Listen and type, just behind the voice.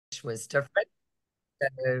which was different.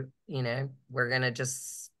 So, we're going to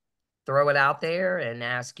just throw it out there and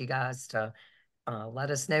ask you guys to let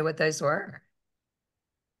us know what those were.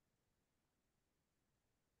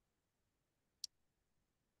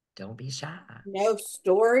 Don't be shy. No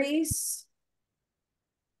stories.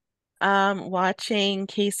 Watching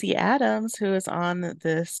Casey Adams, who is on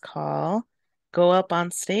this call, go up on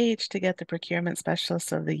stage to get the Procurement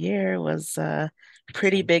Specialist of the Year was a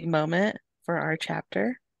pretty big moment for our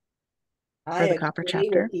chapter, I for the Copper agree with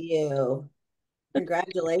chapter. you.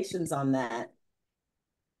 Congratulations on that.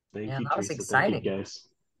 Thank Yeah, you, that was Teresa. Thank you, exciting. guys.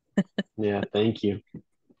 Yeah, thank you.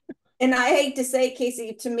 And I hate to say,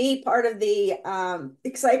 Casey, to me, part of the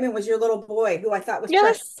excitement was your little boy, who I thought was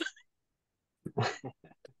precious. Yes.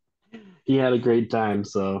 He had a great time,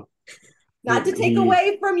 so Not to take he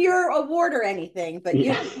away from your award or anything, but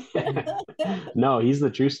yeah. No, he's the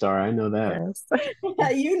true star. I know that.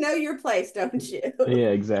 Yes. you know your place, don't you? Yeah,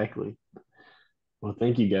 exactly. Well,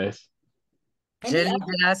 thank you guys. Any Jenny,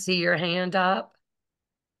 did I see your hand up?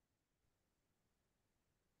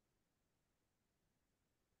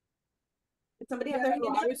 Did somebody have their hand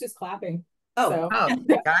I up? was just clapping. Oh, So Oh,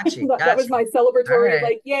 got you, that got was you. my All celebratory, right,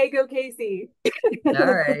 like, yay, go Casey.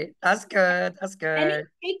 all right. That's good. That's any good.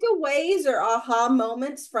 takeaways or aha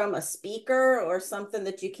moments from a speaker or something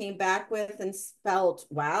that you came back with and felt,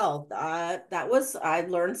 wow, I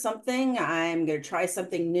learned something. I'm going to try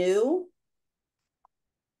something new.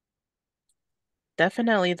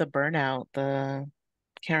 Definitely the burnout, the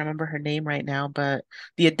can't remember her name right now, but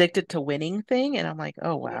the addicted to winning thing. And I'm like,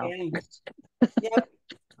 oh wow. Yeah. Yep.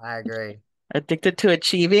 I agree. Addicted to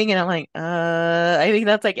achieving. And I'm like, I think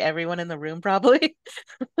that's like everyone in the room probably.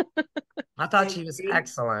 I I thought she was agree.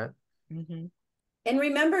 excellent. Hmm. And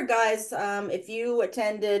remember, guys, if you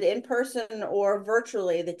attended in person or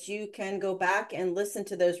virtually, that you can go back and listen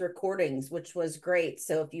to those recordings, which was great.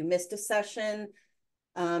 So if you missed a session,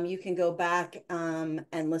 you can go back and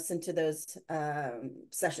listen to those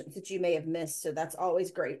sessions that you may have missed. So that's always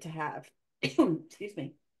great to have. Excuse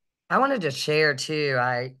me. I wanted to share too.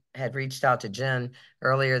 I had reached out to Jen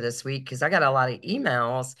earlier this week because I got a lot of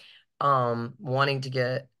emails wanting to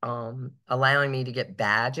get allowing me to get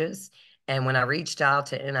badges. And when I reached out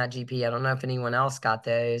to NIGP, I don't know if anyone else got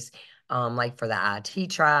those, like for the IT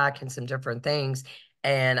track and some different things.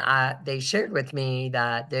 And they shared with me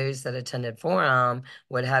that those that attended forum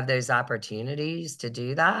would have those opportunities to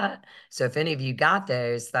do that. So if any of you got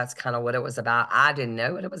those, that's kind of what it was about. I didn't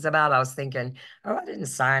know what it was about. I was thinking, oh, I didn't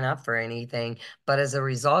sign up for anything. But as a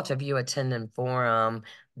result of you attending forum,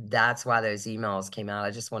 that's why those emails came out.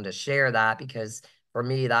 I just wanted to share that because for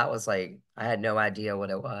me, that was like, I had no idea what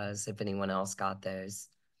it was, if anyone else got those.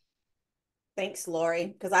 Thanks, Lori,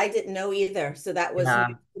 because I didn't know either. So that was Yeah.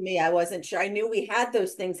 new to me. I wasn't sure. I knew we had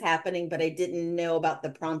those things happening, but I didn't know about the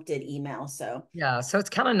prompted email. So Yeah, so it's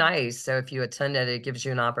kind of nice. So if you attended, it gives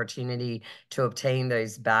you an opportunity to obtain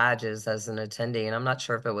those badges as an attendee. And I'm not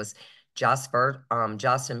sure if it was just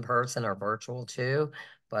in person or virtual too,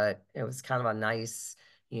 but it was kind of a nice,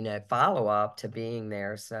 follow up to being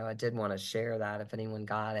there. So I did want to share that if anyone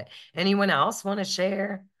got it. Anyone else want to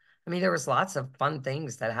share? I mean, there was lots of fun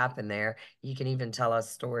things that happened there. You can even tell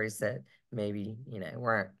us stories that maybe,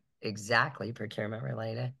 weren't exactly procurement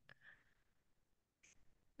related.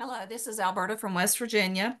 Hello, this is Alberta from West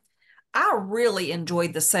Virginia. I really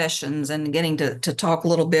enjoyed the sessions and getting to talk a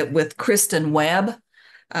little bit with Kristen Webb.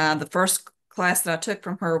 The first class that I took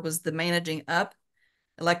from her was the Managing Up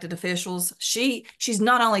Elected Officials. She's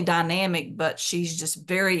not only dynamic, but she's just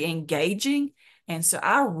very engaging. And so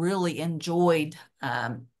I really enjoyed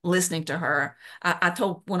listening to her. I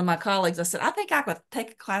told one of my colleagues, I said, I think I could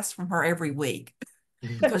take a class from her every week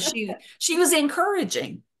because she was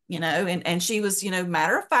encouraging, and she was,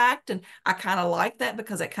 matter of fact, and I kind of like that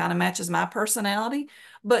because it kind of matches my personality,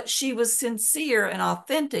 but she was sincere and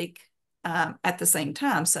authentic at the same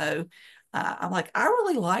time. So I'm like, I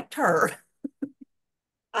really liked her.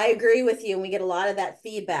 I agree with you, and we get a lot of that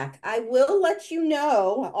feedback. I will let you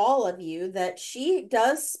know, all of you, that she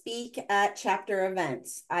does speak at chapter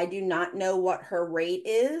events. I do not know what her rate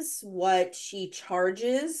is, what she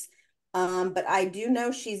charges, but I do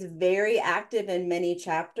know she's very active in many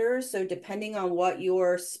chapters. So depending on what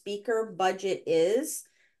your speaker budget is,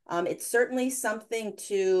 it's certainly something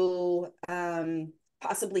to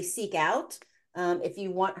possibly seek out if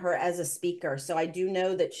you want her as a speaker. So I do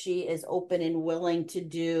know that she is open and willing to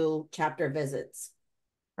do chapter visits.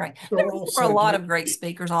 Right. There were a lot of great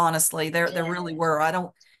speakers, honestly. There really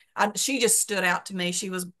were. She just stood out to me. She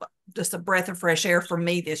was just a breath of fresh air for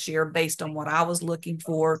me this year based on what I was looking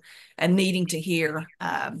for and needing to hear.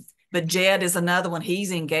 But Jed is another one.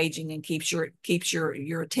 He's engaging and keeps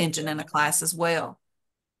your attention in a class as well.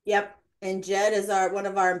 Yep. And Jed is our one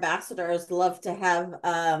of our ambassadors. Love to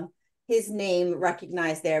have his name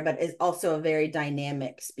recognized there, but is also a very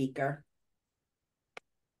dynamic speaker.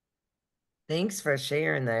 Thanks for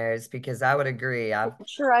sharing those because I would agree.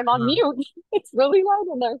 Sure, I'm on mute. It's really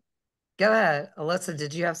loud in there. Go ahead. Alyssa,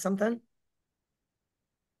 did you have something?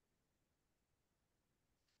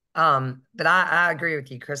 But I agree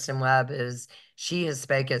with you. Kristen Webb she has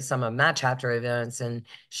spoke at some of my chapter events and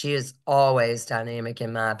she is always dynamic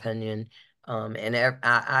in my opinion. And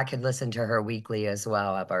I could listen to her weekly as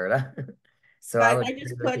well, Alberta. So I Guys, would I agree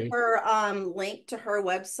just with put you. her link to her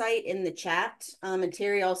website in the chat. And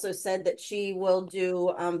Terry also said that she will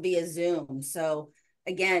do via Zoom. So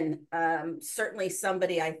again, certainly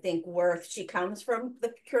somebody I think worth. She comes from the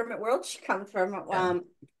procurement world. She comes from Yeah.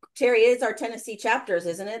 Terry is our Tennessee chapters,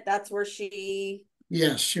 isn't it? That's where she.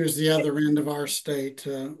 Yes, she was the other end of our state,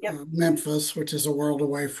 Yep. Memphis, which is a world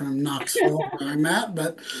away from Knoxville, where I'm at.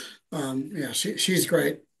 But yeah, she's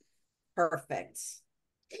great. Perfect.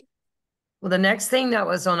 Well, the next thing that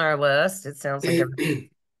was on our list, it sounds like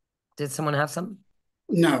did someone have some?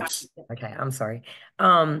 No, Okay, I'm sorry.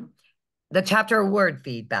 The chapter award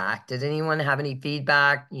feedback. Did anyone have any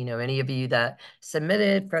feedback? Any of you that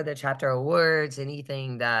submitted for the chapter awards,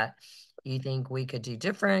 anything that you think we could do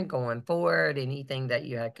different going forward, anything that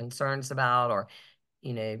you had concerns about, or,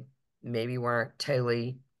 maybe weren't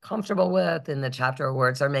totally comfortable with in the chapter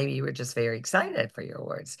awards, or maybe you were just very excited for your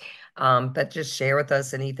awards. But just share with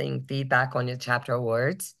us anything feedback on your chapter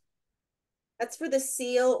awards. That's for the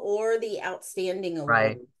seal or the outstanding award.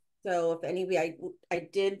 Right. So if anybody,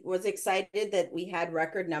 was excited that we had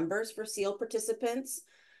record numbers for seal participants.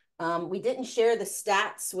 We didn't share the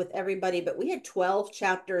stats with everybody, but we had 12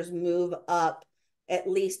 chapters move up at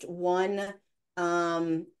least one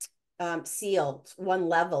seal, one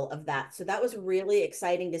level of that. So that was really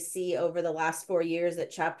exciting to see over the last 4 years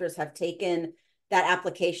that chapters have taken that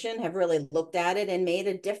application, have really looked at it and made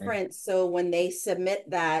a difference. So when they submit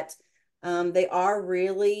that, they are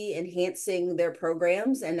really enhancing their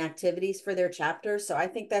programs and activities for their chapters. So I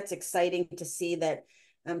think that's exciting to see that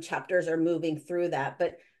chapters are moving through that.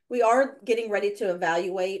 But we are getting ready to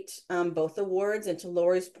evaluate both awards. And to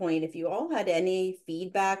Lori's point, if you all had any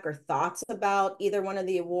feedback or thoughts about either one of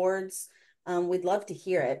the awards, we'd love to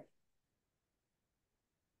hear it.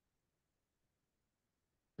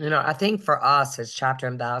 I think for us as chapter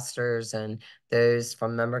ambassadors and those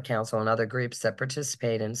from member council and other groups that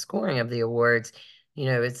participate in scoring of the awards,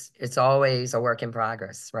 it's always a work in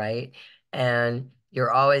progress, right? And you're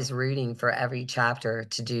always rooting for every chapter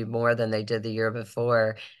to do more than they did the year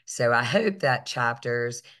before. So I hope that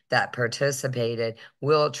chapters that participated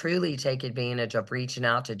will truly take advantage of reaching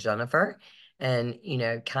out to Jennifer and,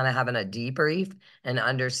 kind of having a debrief and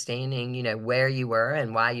understanding, where you were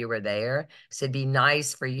and why you were there. So it'd be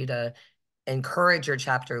nice for you to encourage your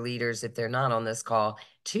chapter leaders, if they're not on this call,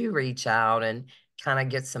 to reach out and kind of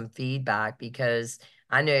get some feedback, because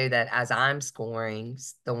I know that as I'm scoring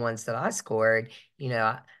the ones that I scored,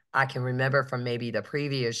 I can remember from maybe the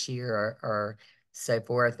previous year or so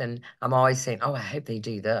forth. And I'm always saying, oh, I hope they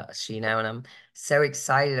do this, and I'm so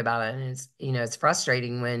excited about it. And it's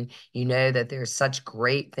frustrating when you know that there's such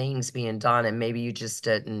great things being done and maybe you just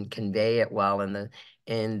didn't convey it well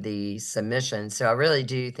in the submission. So I really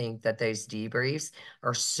do think that those debriefs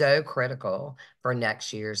are so critical for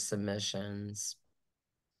next year's submissions.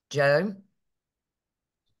 Joe?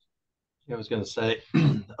 I was going to say,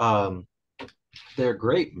 they're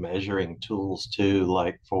great measuring tools too,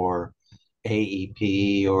 like for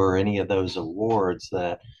AEP or any of those awards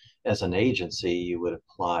that as an agency you would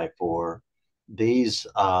apply for. These,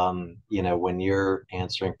 when you're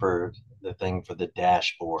answering for the thing for the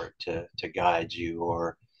dashboard to guide you,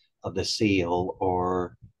 or the seal,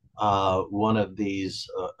 or one of these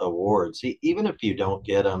awards, even if you don't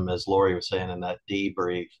get them, as Lori was saying in that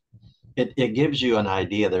debrief, it gives you an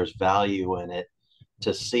idea. There's value in it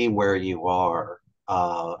to see where you are,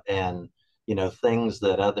 and things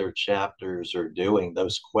that other chapters are doing.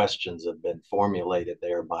 Those questions have been formulated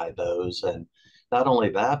there by those, and not only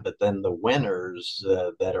that, but then the winners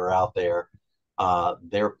that are out there,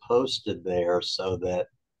 they're posted there so that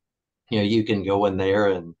you can go in there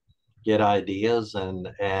and get ideas. And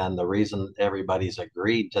the reason everybody's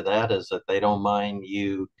agreed to that is that they don't mind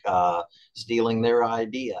you stealing their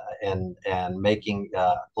idea and making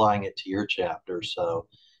applying it to your chapter. So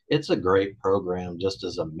it's a great program just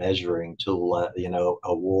as a measuring tool,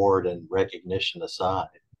 award and recognition aside.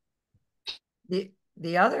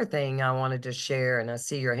 The other thing I wanted to share, and I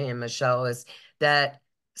see your hand, Michelle, is that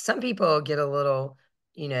some people get a little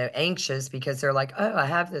anxious because they're like, oh, I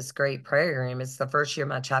have this great program. It's the first year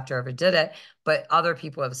my chapter ever did it, but other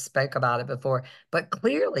people have spoke about it before. But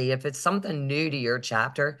clearly, if it's something new to your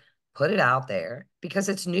chapter, put it out there because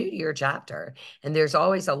it's new to your chapter. And there's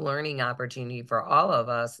always a learning opportunity for all of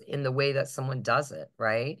us in the way that someone does it,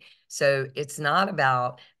 right? So it's not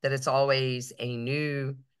about that it's always a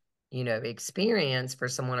new experience for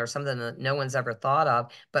someone or something that no one's ever thought of,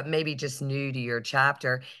 but maybe just new to your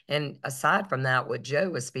chapter. And aside from that, what Joe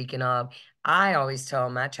was speaking of, I always tell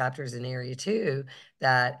my chapters in area two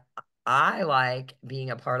that I like being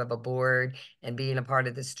a part of a board and being a part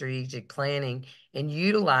of the strategic planning and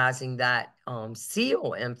utilizing that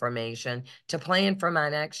seal information to plan for my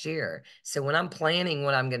next year. So when I'm planning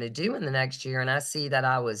what I'm going to do in the next year and I see that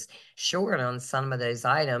I was short on some of those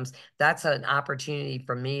items, that's an opportunity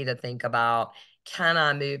for me to think about, can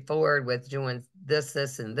I move forward with doing this,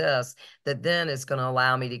 this, and this, that then is going to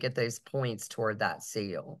allow me to get those points toward that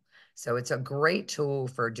seal. So it's a great tool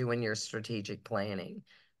for doing your strategic planning.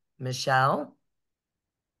 Michelle?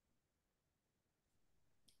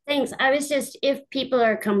 Thanks. I was just, if people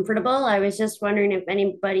are comfortable, I was just wondering if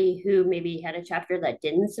anybody who maybe had a chapter that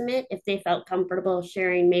didn't submit, if they felt comfortable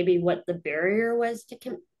sharing maybe what the barrier was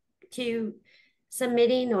to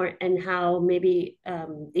submitting, or and how maybe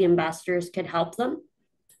the ambassadors could help them.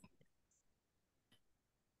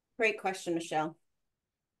 Great question, Michelle.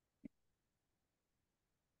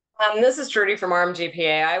 This is Trudy from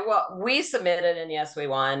RMGPA. We submitted and yes, we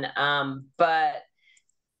won. But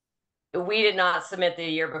we did not submit the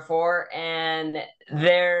year before, and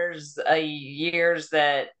there's years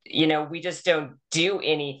that we just don't do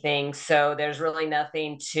anything, so there's really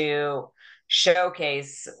nothing to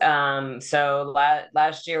showcase. So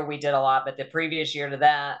last year we did a lot, but the previous year to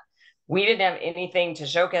that we didn't have anything to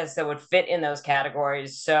showcase that would fit in those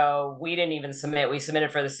categories, so we didn't even submit. We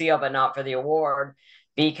submitted for the seal but not for the award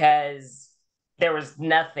because there was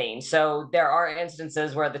nothing. So there are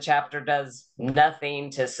instances where the chapter does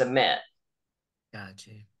nothing to submit. Got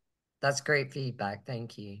you. That's great feedback.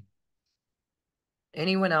 Thank you.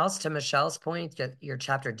 Anyone else, to Michelle's point, that your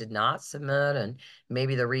chapter did not submit and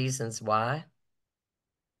maybe the reasons why?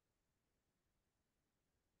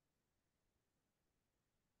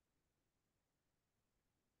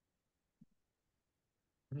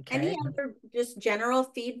 Okay. Any other just general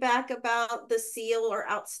feedback about the seal or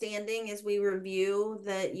outstanding as we review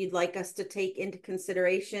that you'd like us to take into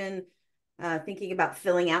consideration? Thinking about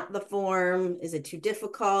filling out the form, is it too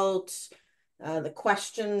difficult? The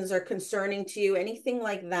questions are concerning to you, anything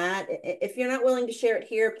like that? If you're not willing to share it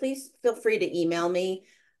here, please feel free to email me.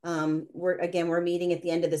 We're meeting at the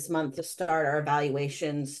end of this month to start our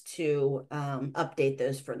evaluations to update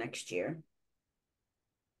those for next year.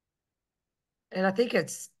 And I think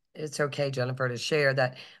it's okay, Jennifer, to share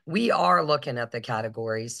that we are looking at the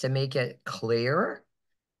categories to make it clear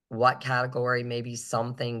what category maybe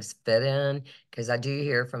some things fit in. Because I do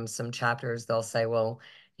hear from some chapters, they'll say, well,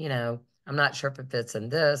 I'm not sure if it fits in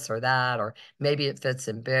this or that, or maybe it fits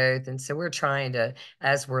in both. And so we're trying to,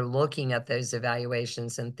 as we're looking at those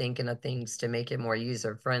evaluations and thinking of things to make it more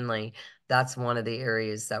user friendly, that's one of the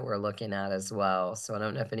areas that we're looking at as well. So I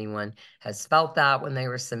don't know if anyone has felt that when they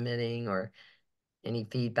were submitting or any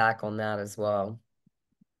feedback on that as well.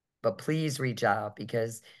 But please reach out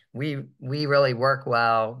because we really work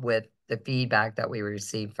well with the feedback that we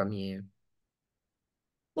receive from you.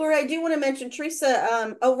 Laura, I do want to mention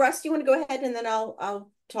Teresa. Russ, do you want to go ahead and then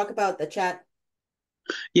I'll talk about the chat?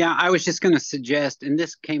 Yeah, I was just going to suggest, and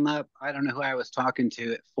this came up, I don't know who I was talking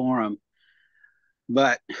to at Forum,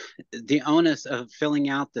 but the onus of filling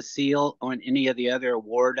out the seal on any of the other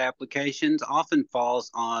award applications often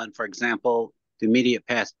falls on, for example, the immediate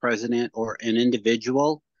past president or an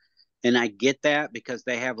individual. And I get that because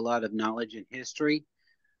they have a lot of knowledge and history.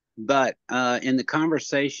 But in the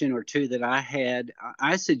conversation or two that I had,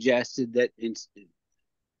 I suggested that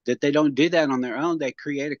that they don't do that on their own. They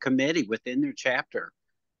create a committee within their chapter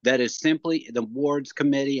that is simply the awards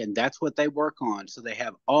committee, and that's what they work on. So they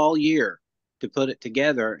have all year to put it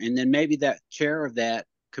together, and then maybe that chair of that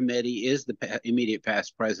committee is the immediate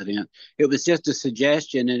past president. It was just a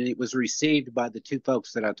suggestion, and it was received by the two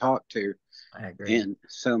folks that I talked to. I agree. And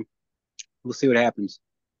so we'll see what happens.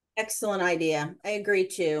 Excellent idea. I agree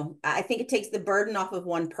too. I think it takes the burden off of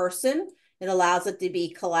one person. It allows it to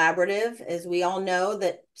be collaborative, as we all know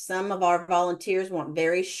that some of our volunteers want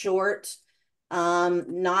very short,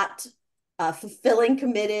 not fulfilling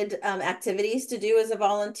committed activities to do as a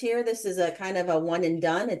volunteer. This is a kind of a one and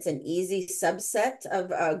done. It's an easy subset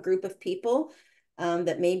of a group of people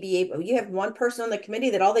that may be able, you have one person on the committee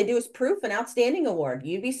that all they do is proof an outstanding award.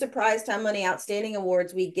 You'd be surprised how many outstanding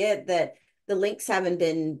awards we get that the links haven't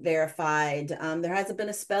been verified. There hasn't been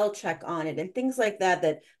a spell check on it and things like that,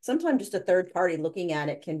 that sometimes just a third party looking at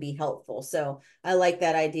it can be helpful. So I like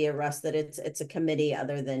that idea, Russ, that it's a committee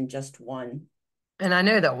other than just one. And I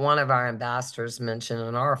know that one of our ambassadors mentioned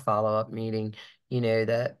in our follow-up meeting,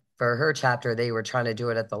 that for her chapter, they were trying to do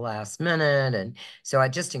it at the last minute. And so I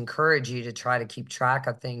just encourage you to try to keep track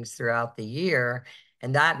of things throughout the year.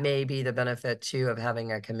 And that may be the benefit too of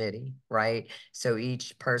having a committee, right? So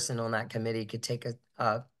each person on that committee could take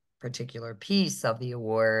a particular piece of the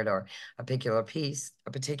award or a particular piece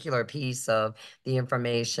of the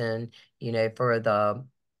information, for the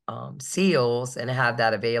seals and have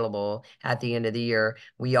that available at the end of the year.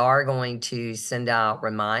 We are going to send out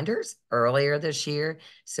reminders earlier this year.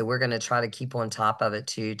 So we're going to try to keep on top of it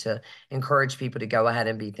too, to encourage people to go ahead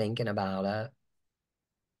and be thinking about it.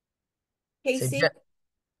 Casey?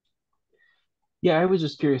 Yeah, I was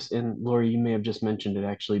just curious, and Lori, you may have just mentioned it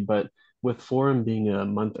actually, but with Forum being a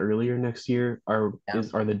month earlier next year, are the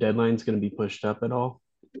deadlines going to be pushed up at all?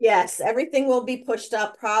 Yes, everything will be pushed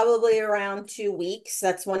up probably around 2 weeks.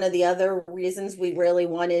 That's one of the other reasons we really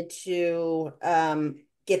wanted to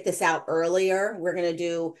get this out earlier. We're going to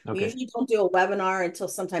do, we usually don't do a webinar until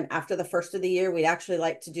sometime after the first of the year. We'd actually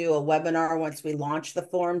like to do a webinar once we launch the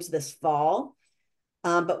forms this fall.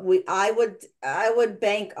 But I would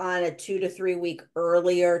bank on a 2 to 3 week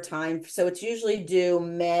earlier time. So it's usually due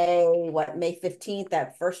May 15th,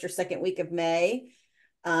 that first or second week of May.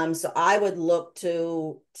 So I would look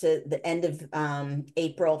to the end of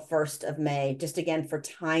April, 1st of May, just again for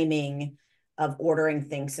timing of ordering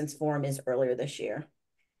things since Forum is earlier this year.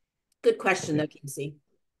 Good question though, Casey.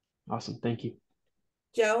 Awesome, thank you.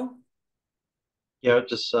 Joe? Yeah,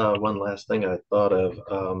 just one last thing I thought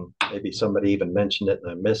of. Maybe somebody even mentioned it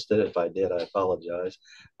and I missed it. If I did, I apologize.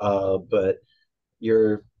 But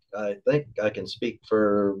I think I can speak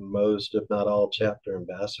for most, if not all, chapter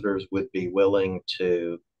ambassadors would be willing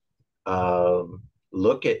to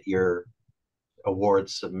look at your award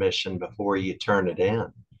submission before you turn it in.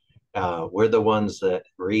 We're the ones that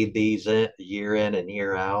read these year in and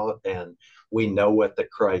year out, and we know what the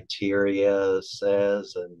criteria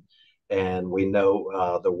says, and we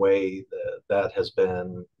know the way that has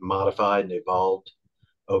been modified and evolved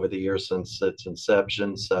over the years since its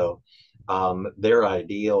inception. So they're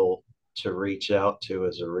ideal to reach out to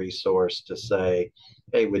as a resource to say,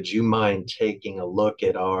 hey, would you mind taking a look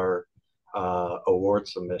at our award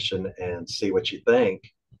submission and see what you think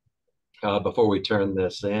before we turn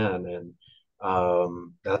this in?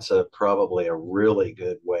 And that's probably a really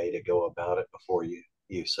good way to go about it before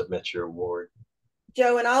you submit your award.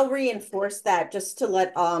 Joe, and I'll reinforce that just to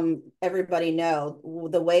let everybody know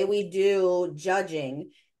the way we do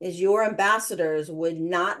judging is your ambassadors would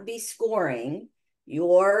not be scoring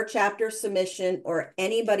your chapter submission or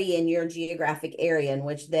anybody in your geographic area in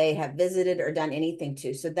which they have visited or done anything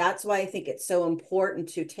to. So that's why I think it's so important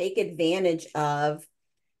to take advantage of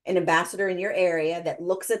an ambassador in your area that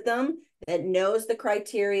looks at them, that knows the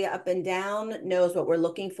criteria up and down, knows what we're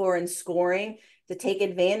looking for in scoring, to take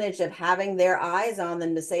advantage of having their eyes on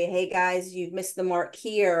them to say, hey guys, you've missed the mark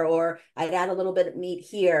here, or I'd add a little bit of meat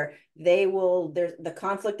here. The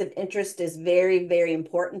conflict of interest is very, very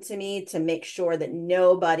important to me to make sure that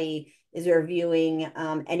nobody is reviewing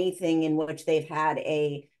anything in which they've had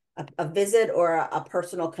a visit or a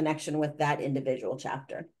personal connection with that individual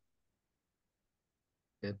chapter.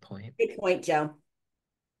 Good point. Good point, Joe.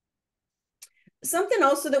 Something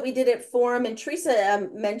also that we did at Forum, and Teresa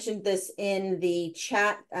mentioned this in the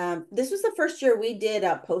chat. This was the first year we did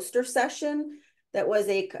a poster session. That was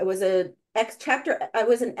an excellent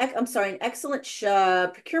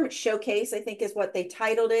procurement showcase, I think is what they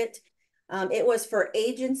titled it. It was for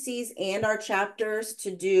agencies and our chapters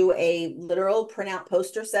to do a literal printout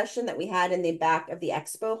poster session that we had in the back of the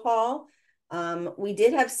expo hall. We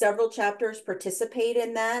did have several chapters participate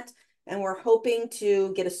in that, and we're hoping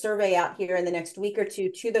to get a survey out here in the next week or two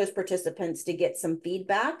to those participants to get some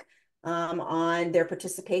feedback on their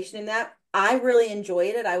participation in that. I really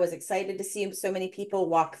enjoyed it. I was excited to see so many people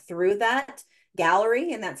walk through that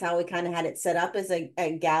gallery, and that's how we kind of had it set up as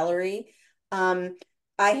a gallery. I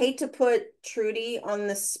hate to put Trudy on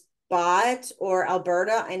the spot, or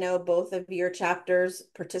Alberta. I know both of your chapters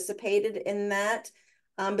participated in that.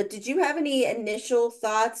 But did you have any initial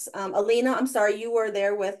thoughts? Alina, I'm sorry, you were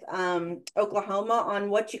there with Oklahoma,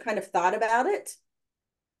 on what you kind of thought about it?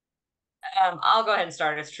 I'll go ahead and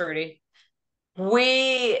start. It's Trudy.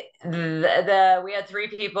 We had 3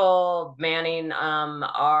 people manning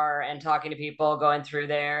and talking to people going through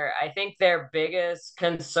there. I think their biggest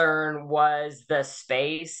concern was the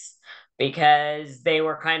space, because they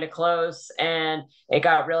were kind of close and it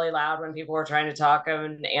got really loud when people were trying to talk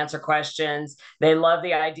and answer questions. They loved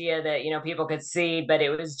the idea that, people could see, but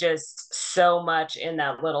it was just so much in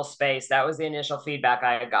that little space. That was the initial feedback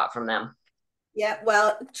I got from them. Yeah,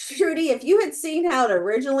 well, Trudy, if you had seen how it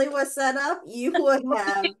originally was set up, you would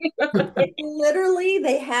have. It literally,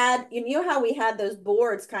 they had, how we had those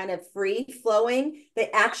boards kind of free flowing?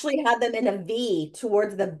 They actually had them in a V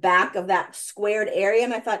towards the back of that squared area.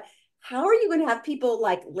 And I thought, how are you going to have people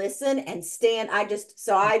like listen and stand? I just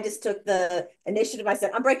took the initiative. I said,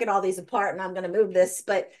 I'm breaking all these apart and I'm going to move this.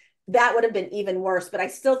 But that would have been even worse. But I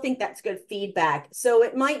still think that's good feedback. So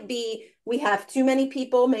it might be we have too many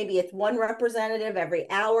people. Maybe it's one representative every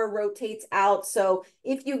hour rotates out. So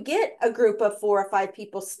if you get a group of 4 or 5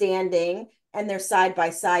 people standing and they're side by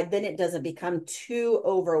side, then it doesn't become too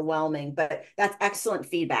overwhelming. But that's excellent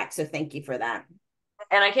feedback. So thank you for that.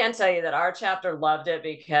 And I can tell you that our chapter loved it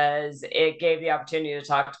because it gave the opportunity to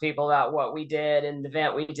talk to people about what we did and the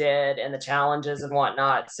event we did and the challenges and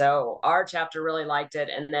whatnot. So our chapter really liked it.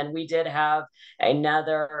 And then we did have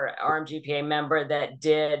another RMGPA member that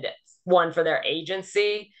did one for their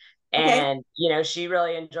agency. And, she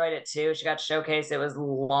really enjoyed it too. She got to showcase, it was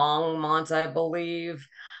Longmont, I believe,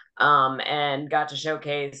 and got to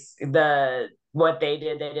showcase what they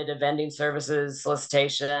did. They did a vending services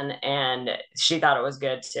solicitation, and she thought it was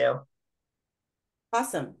good too.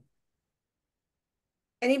 Awesome.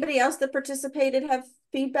 Anybody else that participated have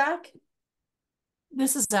feedback?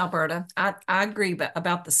 This is Alberta. I agree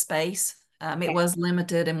about the space. It was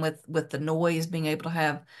limited, and with the noise, being able to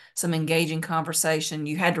have some engaging conversation,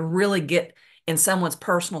 you had to really get in someone's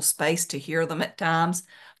personal space to hear them at times.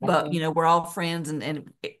 But we're all friends,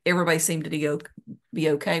 and everybody seemed to be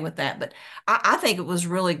okay with that. But I think it was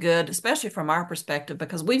really good, especially from our perspective,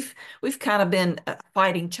 because we've kind of been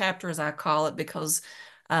fighting chapter, as I call it, because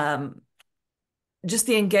just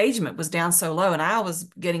the engagement was down so low, and I was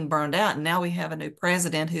getting burned out. And now we have a new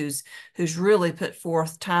president who's really put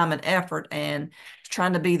forth time and effort and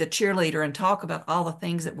trying to be the cheerleader and talk about all the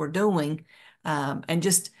things that we're doing, and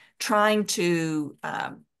just trying to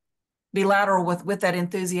be louder with that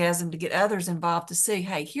enthusiasm to get others involved to see,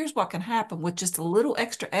 hey, here's what can happen with just a little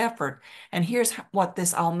extra effort, and here's what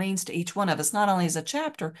this all means to each one of us, not only as a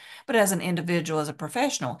chapter, but as an individual, as a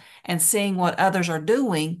professional, and seeing what others are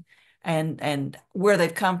doing and where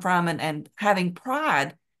they've come from, and having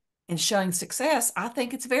pride in showing success. I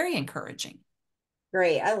think it's very encouraging.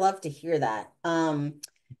 Great. I love to hear that.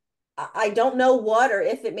 I don't know what or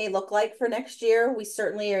if it may look like for next year. We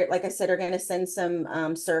certainly are, like I said, are going to send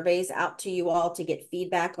some surveys out to you all to get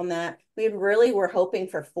feedback on that. We really were hoping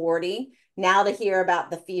for 40. Now to hear about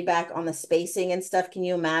the feedback on the spacing and stuff, can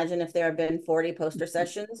you imagine if there had been 40 poster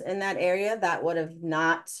sessions in that area? That would have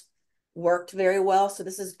not worked very well. So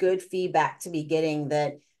this is good feedback to be getting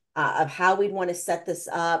that of how we'd want to set this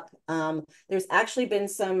up. There's actually been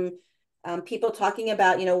some people talking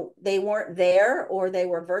about, they weren't there or they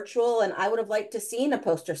were virtual, and I would have liked to seen a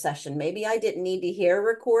poster session. Maybe I didn't need to hear a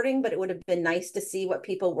recording, but it would have been nice to see what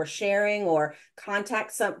people were sharing or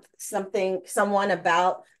contact someone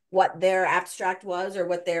about what their abstract was or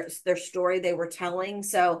what their story they were telling.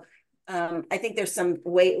 So I think there's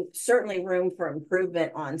certainly room for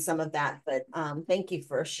improvement on some of that, but thank you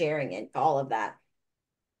for sharing it, all of that.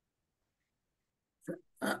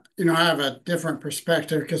 I have a different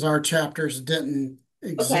perspective because our chapters didn't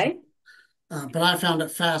exist. Okay. But I found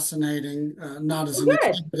it fascinating, not as an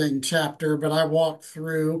exhibiting chapter, but I walked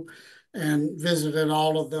through and visited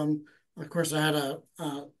all of them. Of course, I had a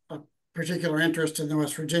particular interest in the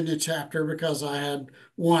West Virginia chapter because I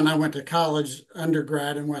went to college,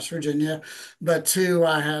 undergrad in West Virginia, but 2,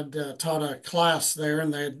 I had taught a class there,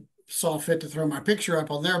 and they saw fit to throw my picture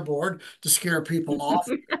up on their board to scare people off.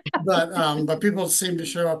 But people seem to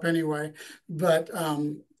show up anyway. But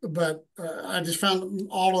I just found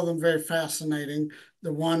all of them very fascinating.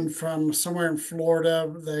 The one from somewhere in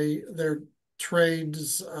Florida, their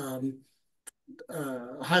trades,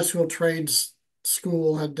 high school trades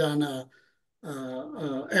school had done a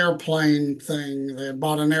airplane thing. They had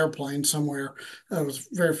bought an airplane somewhere. It was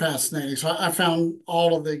very fascinating. So I found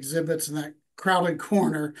all of the exhibits in that crowded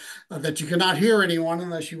corner that you could not hear anyone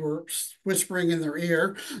unless you were whispering in their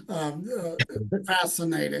ear.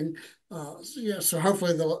 Fascinating. So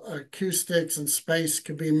hopefully the acoustics and space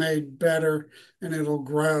could be made better and it'll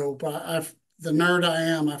grow. But the nerd I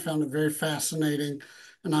am, I found it very fascinating.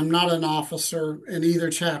 And I'm not an officer in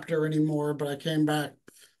either chapter anymore, but I came back,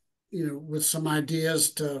 with some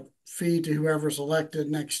ideas to feed to whoever's elected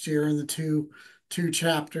next year in the two 2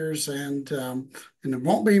 chapters, and it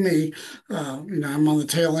won't be me. I'm on the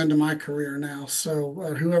tail end of my career now,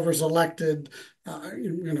 so whoever's elected,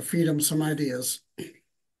 I'm going to feed them some ideas.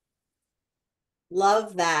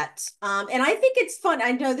 Love that. And I think it's fun.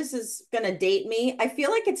 I know this is going to date me. I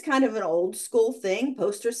feel like it's kind of an old school thing,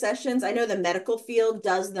 poster sessions. I know the medical field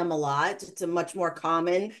does them a lot. It's a much more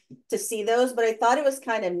common to see those, but I thought it was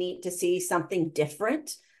kind of neat to see something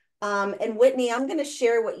different. And Whitney, I'm going to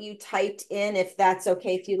share what you typed in, if that's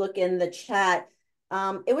okay, if you look in the chat.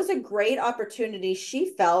 It was a great opportunity,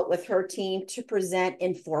 she felt, with her team to present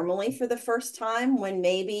informally for the first time, when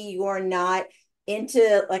maybe you're not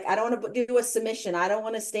into, like, I don't want to do a submission. I don't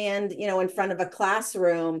want to stand, in front of a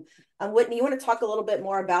classroom. Whitney, you want to talk a little bit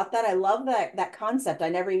more about that? I love that concept. I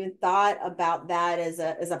never even thought about that as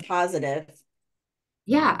a positive.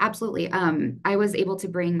 Yeah, absolutely. I was able to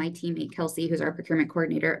bring my teammate Kelsey, who's our procurement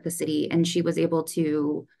coordinator at the city, and she was able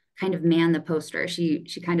to kind of man the poster. She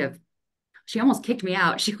almost kicked me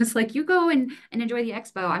out. She was like, "You go and enjoy the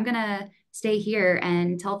expo. I'm gonna stay here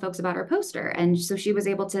and tell folks about our poster." And so she was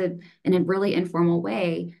able to, in a really informal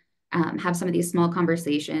way, have some of these small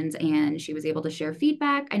conversations, and she was able to share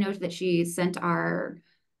feedback. I know that she sent our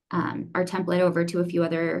template over to a few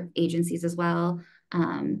other agencies as well.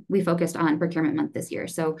 We focused on procurement month this year,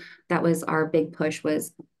 so that was our big push,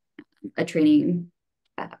 was a training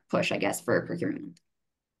push, I guess, for procurement month.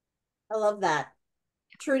 I love that.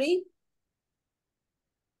 Trudy?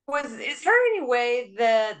 Is there any way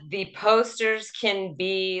that the posters can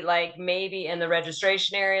be like maybe in the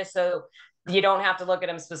registration area, so you don't have to look at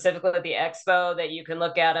them specifically at the expo, that you can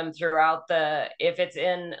look at them throughout if it's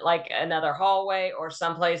in like another hallway or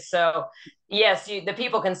someplace? So yes, the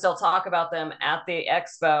people can still talk about them at the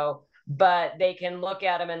expo, but they can look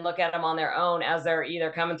at them and look at them on their own as they're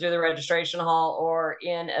either coming through the registration hall or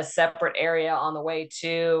in a separate area on the way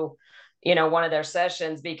to one of their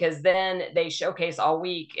sessions, because then they showcase all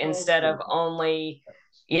week instead of only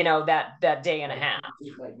that day and a half.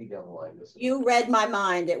 You read my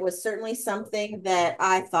mind. It was certainly something that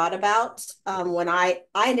I thought about when I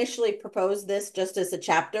initially proposed this just as a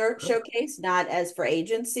chapter showcase, not as for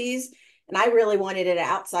agencies. And I really wanted it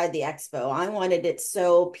outside the expo. I wanted it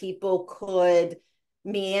so people could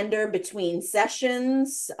meander between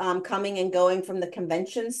sessions, coming and going from the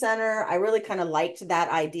convention center. I really kind of liked that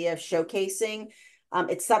idea of showcasing.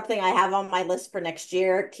 It's something I have on my list for next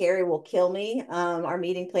year. Carrie will kill me, our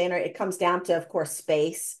meeting planner. It comes down to, of course,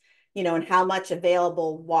 space, and how much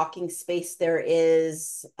available walking space there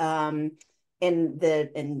is in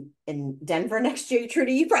Denver next year.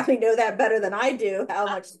 Trudy, you probably know that better than I do, how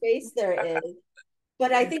much space there is.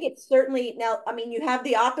 But I think it's certainly now, I mean, you have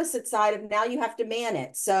the opposite side of now you have to man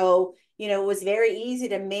it. So, it was very easy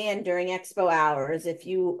to man during expo hours if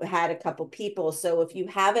you had a couple people. So if you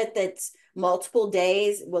have it that's multiple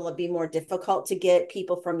days, will it be more difficult to get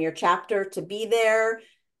people from your chapter to be there?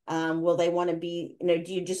 Will they want to be, do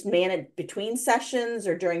you just man it between sessions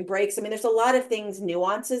or during breaks? I mean, there's a lot of things,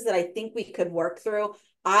 nuances that I think we could work through.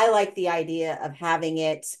 I like the idea of having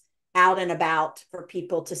it out and about for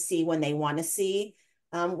people to see when they want to see.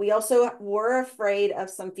 We also were afraid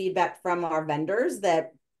of some feedback from our vendors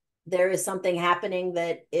that there is something happening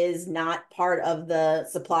that is not part of the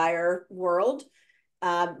supplier world.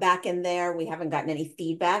 Back in there, we haven't gotten any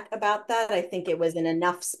feedback about that. I think it was in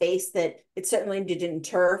enough space that it certainly didn't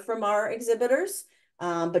deter from our exhibitors,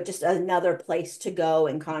 but just another place to go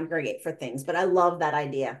and congregate for things. But I love that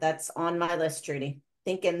idea. That's on my list, Trudy.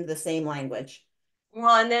 Thinking the same language.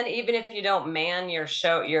 Well, and then even if you don't man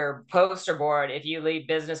your poster board, if you leave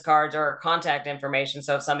business cards or contact information,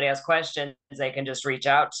 so if somebody has questions, they can just reach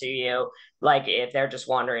out to you, like if they're just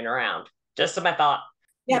wandering around. Just my thought.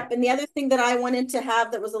 Yep. And the other thing that I wanted to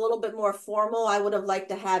have that was a little bit more formal, I would have liked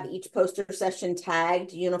to have each poster session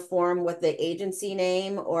tagged uniform with the agency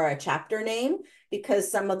name or a chapter name, because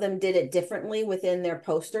some of them did it differently within their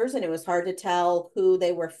posters and it was hard to tell who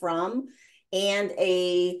they were from, and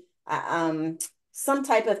some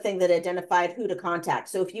type of thing that identified who to contact.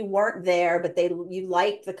 So if you weren't there, but you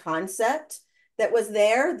liked the concept that was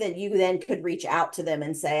there, that you then could reach out to them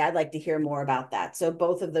and say, I'd like to hear more about that. So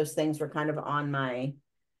both of those things were kind of on my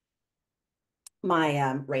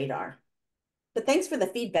radar. But thanks for the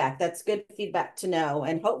feedback. That's good feedback to know.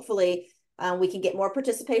 And hopefully we can get more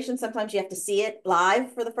participation. Sometimes you have to see it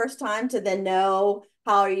live for the first time to then know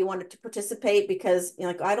how you want to participate, because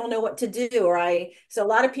like, I don't know what to do. So a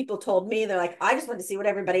lot of people told me, they're like, I just want to see what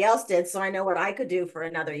everybody else did, so I know what I could do for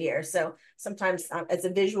another year. So sometimes as a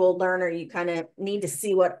visual learner, you kind of need to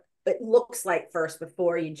see what it looks like first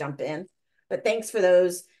before you jump in. But thanks for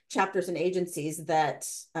those chapters and agencies that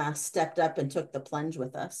stepped up and took the plunge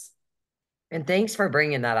with us. And thanks for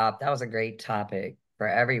bringing that up. That was a great topic for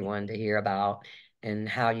everyone to hear about and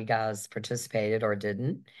how you guys participated or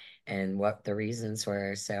didn't and what the reasons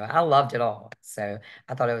were. So I loved it all. So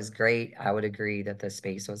I thought it was great. I would agree that the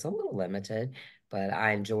space was a little limited, but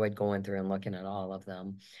I enjoyed going through and looking at all of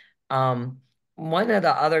them. Um, One of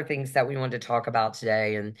the other things that we wanted to talk about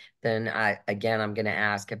today, and then I'm going to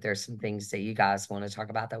ask if there's some things that you guys want to talk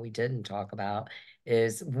about that we didn't talk about,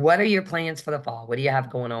 is what are your plans for the fall? What do you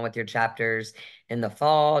have going on with your chapters in the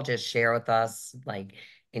fall? Just share with us, like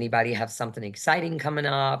anybody have something exciting coming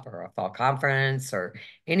up or a fall conference or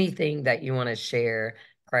anything that you want to share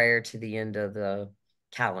prior to the end of the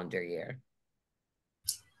calendar year.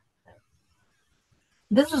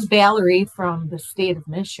 This is Valerie from the state of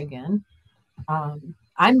Michigan.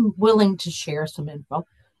 I'm willing to share some info.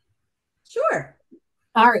 Sure.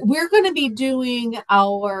 All right, we're going to be doing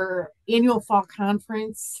our annual fall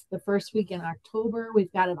conference the first week in October.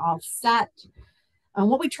 We've got it all set.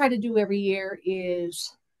 What we try to do every year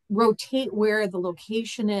is rotate where the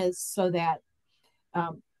location is so that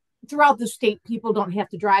throughout the state, people don't have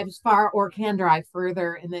to drive as far or can drive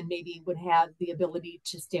further, and then maybe would have the ability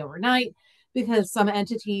to stay overnight, because some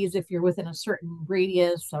entities, if you're within a certain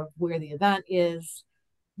radius of where the event is,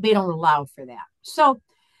 they don't allow for that. So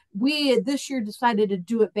we this year decided to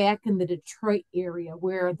do it back in the Detroit area,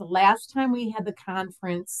 where the last time we had the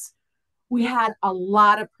conference, we had a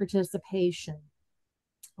lot of participation.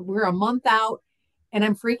 We're a month out, and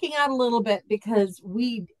I'm freaking out a little bit because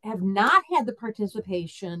we have not had the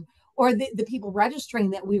participation or the people registering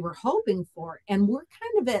that we were hoping for. And we're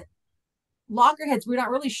kind of at loggerheads. We're not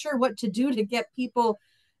really sure what to do to get people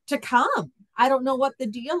to come. I don't know what the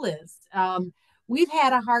deal is. We've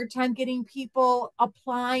had a hard time getting people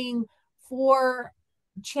applying for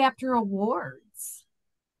chapter awards.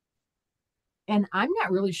 And I'm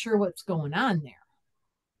not really sure what's going on there.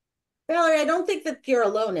 Valerie, I don't think that you're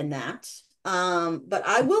alone in that. But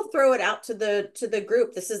I will throw it out to the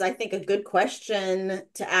group. This is, I think, a good question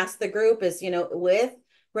to ask the group is, with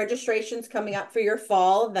registrations coming up for your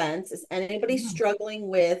fall events, is anybody struggling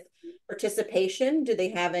with participation? Do they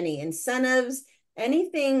have any incentives?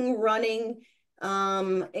 Anything running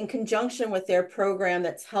in conjunction with their program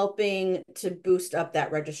that's helping to boost up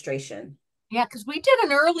that registration? Yeah, because we did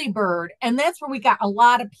an early bird, and that's where we got a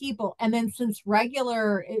lot of people. And then since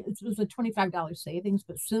it was a $25 savings,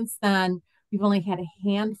 but since then we've only had a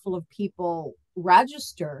handful of people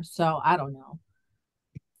register. So I don't know.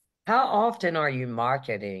 How often are you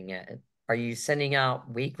marketing it? Are you sending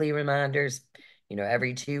out weekly reminders,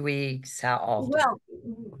 every 2 weeks? How often? Well,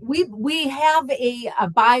 we have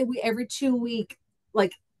every 2 week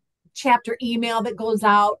like chapter email that goes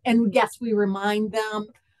out, and yes, we remind them.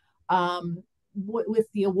 With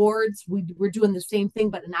the awards, we're doing the same thing,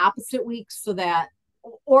 but in opposite weeks, so that,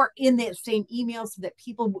 or in that same email, so that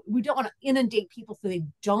we don't want to inundate people so they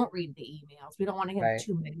don't read the emails. We don't want to have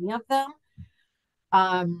too many of them.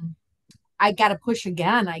 I got to push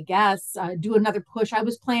again, I guess, do another push. I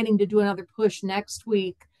was planning to do another push next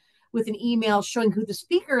week with an email showing who the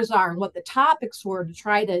speakers are and what the topics were, to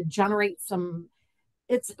try to generate some.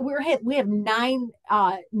 We have nine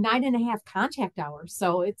and a half contact hours,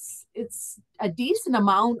 so it's a decent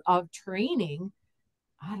amount of training.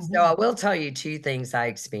 So I will tell you two things I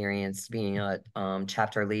experienced being a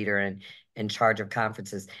chapter leader and in charge of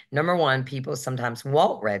conferences. Number one, people sometimes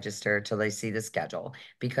won't register till they see the schedule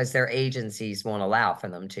because their agencies won't allow for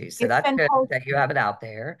them to. So that's good that you have it out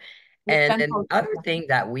there. And then the other thing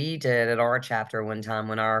that we did at our chapter one time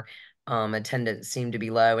when our attendance seemed to be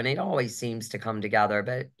low, and it always seems to come together,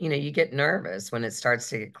 but you get nervous when it starts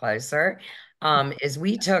to get closer, is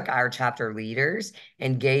we took our chapter leaders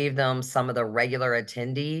and gave them some of the regular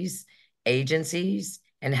attendees, agencies,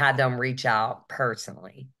 and had them reach out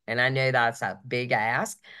personally. And I know that's a big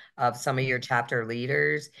ask of some of your chapter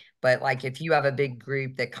leaders, but like if you have a big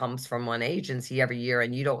group that comes from one agency every year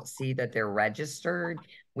and you don't see that they're registered,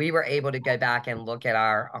 we were able to go back and look at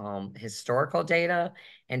our historical data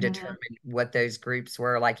and determine what those groups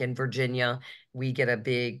were. Like in Virginia, we get a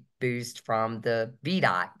big boost from the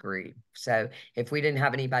VDOT group. So if we didn't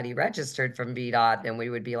have anybody registered from VDOT, then we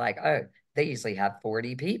would be like, oh, they usually have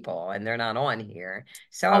 40 people and they're not on here.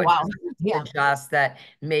 So I would suggest that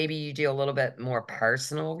maybe you do a little bit more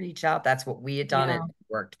personal reach out. That's what we had done and it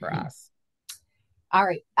worked for us. All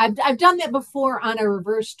right. I've done that before on a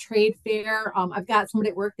reverse trade fair. I've got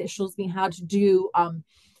somebody at work that shows me how to do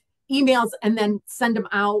emails and then send them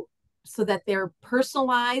out so that they're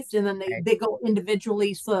personalized, and then they go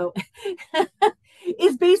individually. So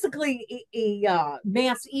it's basically a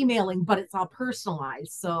mass emailing, but it's all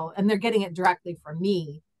personalized. So, and they're getting it directly from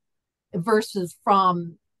me versus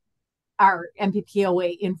from our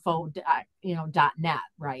MPPOA info, .net,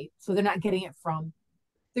 right? So they're not getting it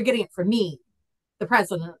they're getting it from me, the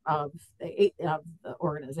president of the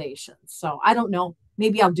organization. So I don't know.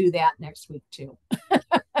 Maybe I'll do that next week too.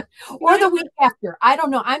 Or the week after. I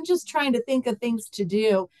don't know. I'm just trying to think of things to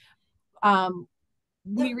do.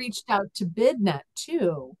 We reached out to BidNet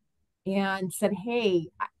too and said, hey,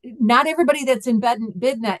 not everybody that's in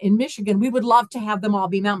BidNet in Michigan, we would love to have them all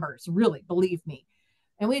be members, really, believe me.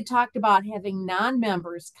 And we had talked about having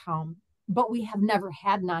non-members come, but we have never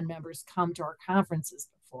had non-members come to our conferences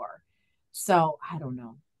before. So I don't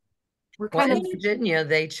know. We're kind of in Virginia,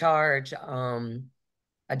 they charge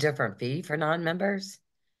a different fee for non-members.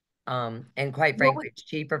 And quite frankly, it's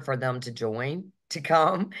cheaper for them to join to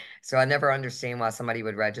come. So I never understand why somebody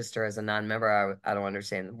would register as a non-member. I don't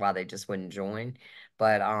understand why they just wouldn't join.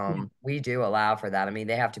 But we do allow for that. I mean,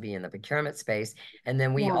 they have to be in the procurement space. And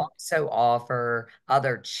then we also offer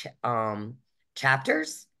other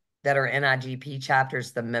chapters that are NIGP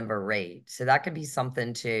chapters, the member rate. So that could be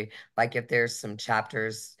something to, like if there's some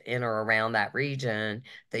chapters in or around that region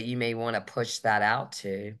that you may want to push that out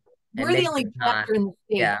to. We're the only chapter in the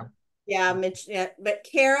state. Yeah. Yeah, Mitch, but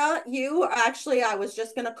Kara, you actually, I was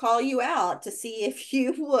just going to call you out to see if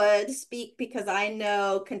you would speak, because I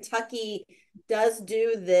know Kentucky does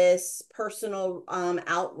do this personal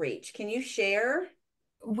outreach. Can you share?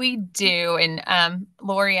 We do. And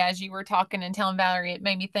Lori, as you were talking and telling Valerie, it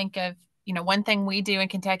made me think of, one thing we do in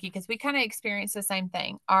Kentucky, because we kind of experience the same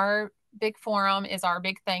thing. Our big forum is our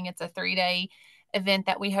big thing. It's a 3-day event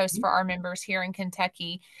that we host for our members here in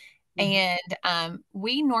Kentucky. And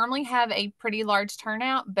we normally have a pretty large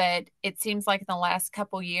turnout, but it seems like in the last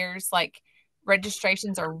couple years, like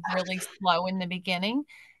registrations are really slow in the beginning,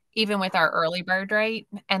 even with our early bird rate.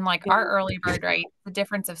 And like our early bird rate, the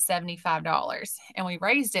difference of $75. And we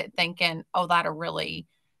raised it thinking, oh, that'll really,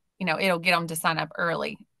 it'll get them to sign up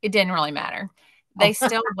early. It didn't really matter. They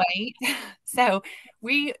still wait. So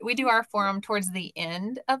we do our forum towards the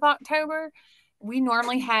end of October. We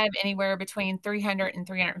normally have anywhere between 300 and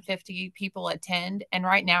 350 people attend. And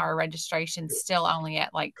right now our registration's still only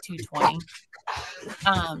at like 220.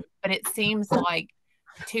 But it seems like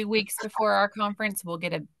 2 weeks before our conference, we'll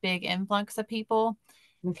get a big influx of people.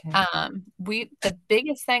 Okay. The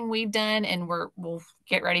biggest thing we've done, and we'll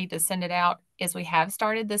get ready to send it out, is we have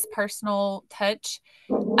started this personal touch.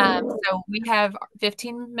 So we have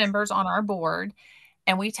 15 members on our board,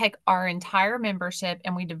 and we take our entire membership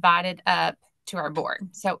and we divide it up to our board.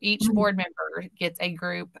 So each board member gets a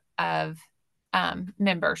group of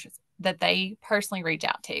members that they personally reach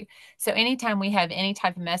out to. So anytime we have any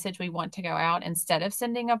type of message we want to go out, instead of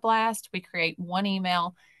sending a blast, we create one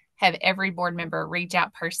email, have every board member reach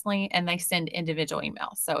out personally, and they send individual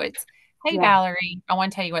emails. So it's, hey, Valerie, I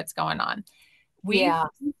want to tell you what's going on. We've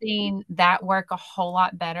seen that work a whole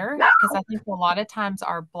lot better, because I think a lot of times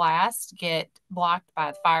our blasts get blocked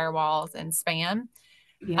by firewalls and spam.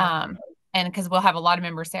 And because we'll have a lot of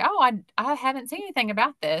members say, oh, I haven't seen anything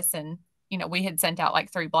about this. And, we had sent out like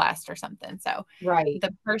 3 blasts or something. So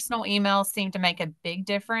the personal emails seem to make a big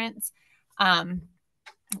difference,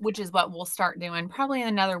 which is what we'll start doing. Probably in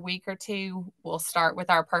another week or 2, we'll start with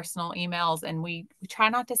our personal emails. And we try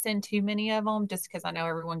not to send too many of them, just because I know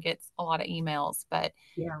everyone gets a lot of emails. But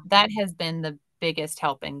that has been the biggest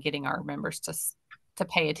help in getting our members to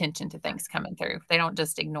pay attention to things coming through. They don't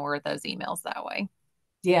just ignore those emails that way.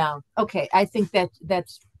 Yeah. Okay. I think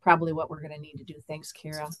that's probably what we're going to need to do. Thanks,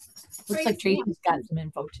 Kara. Looks like Tracy's got some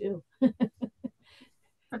info too.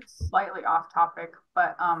 It's slightly off topic,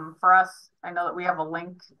 but for us, I know that we have a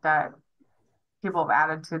link that people have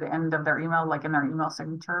added to the end of their email, like in their email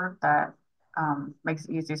signature, that makes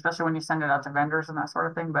it easy, especially when you send it out to vendors and that sort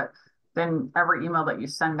of thing. But then every email that you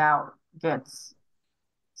send out gets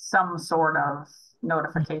some sort of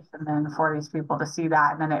notification then for these people to see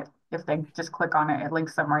that. And then if they just click on it, it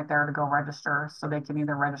links them right there to go register, so they can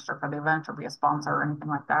either register for the event or be a sponsor or anything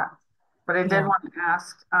like that. But I did want to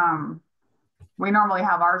ask, we normally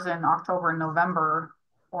have ours in October and November,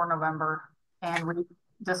 and we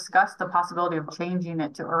discussed the possibility of changing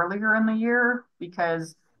it to earlier in the year,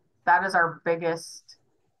 because that is our biggest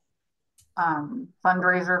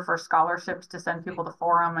fundraiser for scholarships to send people to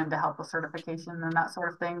forum and to help with certification and that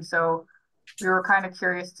sort of thing. So we were kind of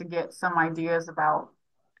curious to get some ideas about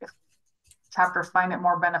if chapters find it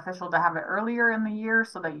more beneficial to have it earlier in the year,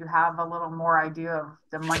 so that you have a little more idea of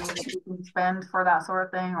the money that you can spend for that sort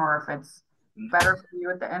of thing, or if it's better for you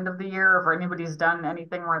at the end of the year, or if anybody's done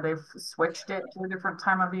anything where they've switched it to a different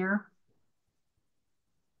time of year.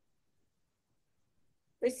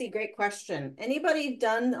 Tracy, great question. Anybody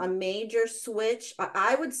done a major switch?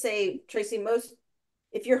 I would say, Tracy, most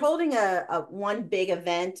if you're holding a one big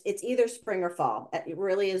event, it's either spring or fall. It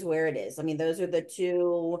really is where it is. I mean, those are the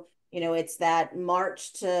two, it's that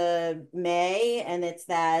March to May and it's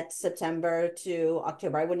that September to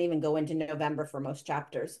October. I wouldn't even go into November for most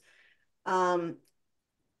chapters. Um,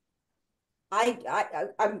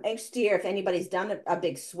 I'm anxious to hear if anybody's done a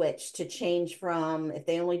big switch to change from if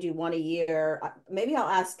they only do one a year. Maybe I'll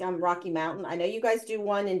ask Rocky Mountain. I know you guys do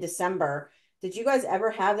one in December. Did you guys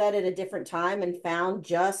ever have that at a different time and found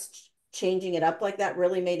just changing it up like that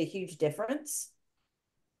really made a huge difference?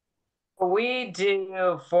 We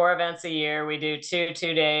do 4 events a year. We do two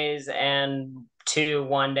days and 2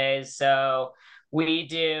 1 days. So we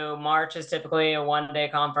do March is typically a 1 day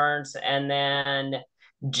conference, and then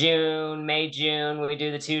May, June, we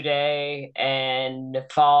do the 2 day, and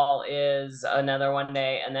fall is another 1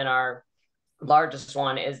 day, and then our largest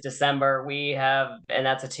one is December. And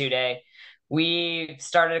that's a 2 day. We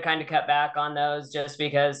started to kind of cut back on those just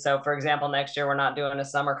because. So, for example, next year we're not doing a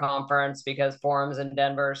summer conference because Forum's in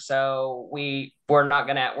Denver. So we're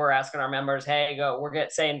asking our members, hey,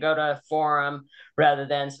 saying go to Forum rather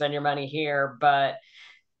than spend your money here. But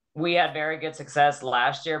we had very good success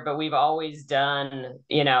last year, but we've always done,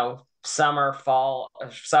 summer,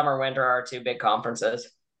 winter are 2 big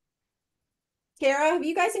conferences. Kara, have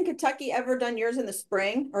you guys in Kentucky ever done yours in the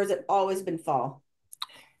spring, or has it always been fall?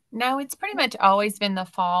 No, it's pretty much always been the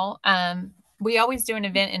fall. We always do an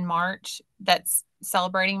event in March that's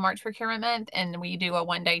celebrating March Procurement Month, and we do a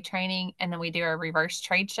 1 day training, and then we do a reverse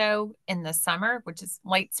trade show in the summer, which is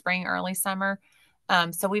late spring, early summer.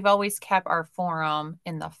 So we've always kept our forum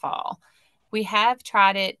in the fall. We have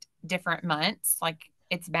tried it different months, like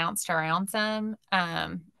it's bounced around some.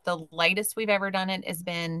 The latest we've ever done it has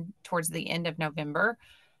been towards the end of November.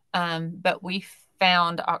 But we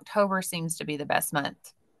found October seems to be the best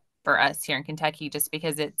month for us here in Kentucky, just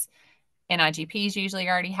because it's NIGPs usually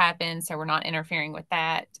already happen, so we're not interfering with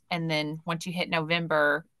that. And then once you hit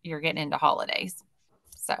November, you're getting into holidays.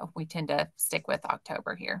 So we tend to stick with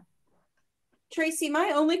October here. Tracy,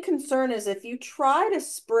 my only concern is if you try to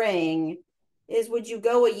spring, would you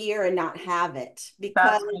go a year and not have it?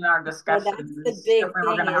 Because that's in our discussion. that's the big we were thing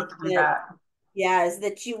going to have to do that. Yeah, is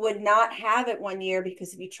that you would not have it one year,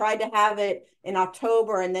 because if you tried to have it in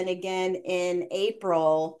October and then again in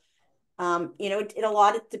April,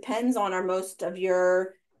 it depends on most of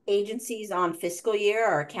your agencies on fiscal year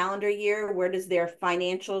or calendar year. Where does their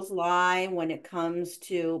financials lie when it comes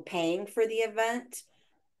to paying for the event?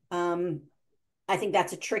 I think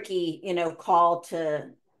that's a tricky, call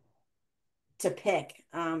to pick.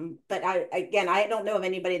 But I don't know of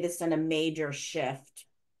anybody that's done a major shift.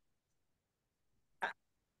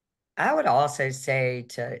 I would also say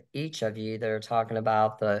to each of you that are talking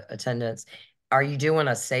about the attendance, are you doing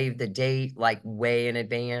a save the date like way in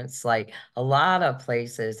advance? Like a lot of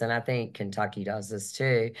places, and I think Kentucky does this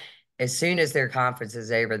too, as soon as their conference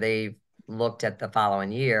is over, they've looked at the following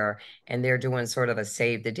year and they're doing sort of a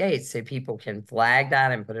save the date so people can flag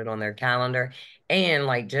that and put it on their calendar. And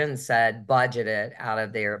like Jen said, budget it out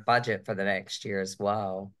of their budget for the next year as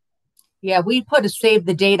well. Yeah, we put a save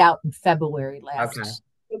the date out in February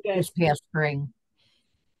Okay. this past spring.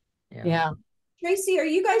 Yeah. Tracy, are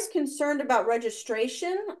you guys concerned about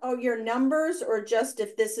registration or your numbers, or just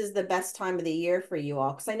if this is the best time of the year for you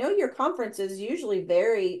all? Because I know your conference is usually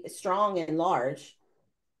very strong and large.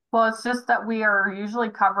 Well, it's just that we are usually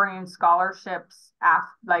covering scholarships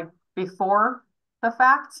before the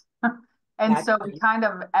fact. And so we kind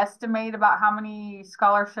of estimate about how many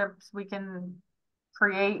scholarships we can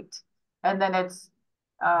create. And then it's,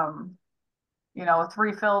 it's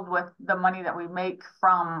refilled with the money that we make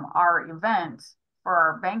from our event for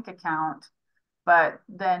our bank account. But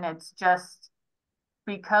then it's just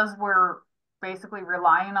because we're basically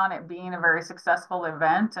relying on it being a very successful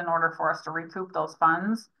event in order for us to recoup those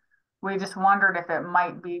funds. We just wondered if it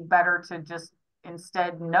might be better to just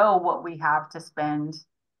instead know what we have to spend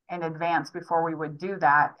in advance before we would do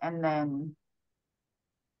that, and then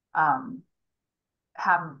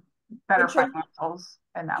have better financials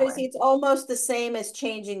in that Tracy, way. it's almost the same as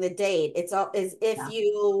changing the date. It's as if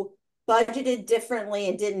you budgeted differently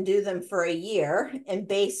and didn't do them for a year and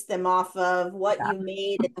based them off of what you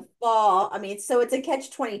made in the fall. I mean, so it's a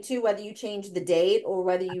catch-22 whether you change the date or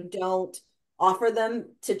whether you don't offer them,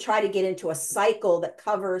 to try to get into a cycle that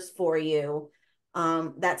covers for you.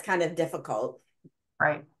 That's kind of difficult.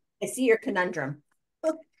 Right. I see your conundrum.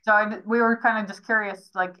 So we were kind of just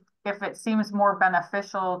curious, like, if it seems more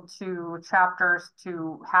beneficial to chapters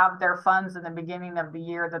to have their funds in the beginning of the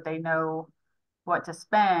year that they know what to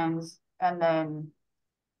spend, and then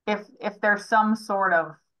if there's some sort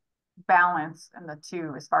of balance in the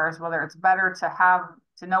two as far as whether it's better to have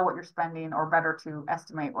to know what you're spending or better to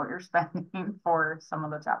estimate what you're spending for some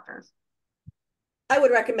of the chapters. I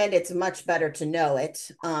would recommend it's much better to know it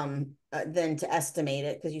than to estimate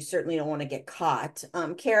it because you certainly don't want to get caught.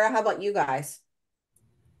 Kara, how about you guys?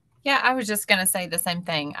 Yeah, I was just going to say the same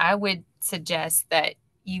thing. I would suggest that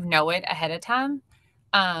you know it ahead of time.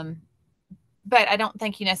 Um, but I don't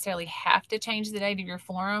think you necessarily have to change the date of your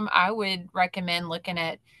forum. I would recommend looking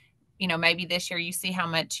at, maybe this year you see how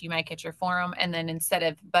much you make at your forum, and then instead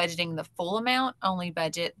of budgeting the full amount, only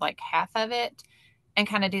budget like half of it and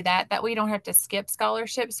kind of do that. That way you don't have to skip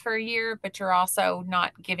scholarships for a year, but you're also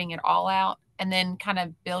not giving it all out, and then kind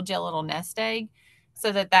of build you a little nest egg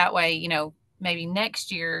so that way, maybe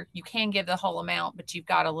next year you can give the whole amount, but you've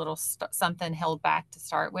got a little something held back to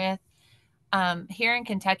start with. Here in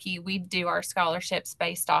Kentucky, we do our scholarships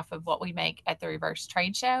based off of what we make at the reverse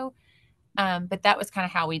trade show. But that was kind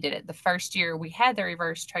of how we did it. The first year we had the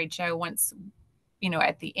reverse trade show, once,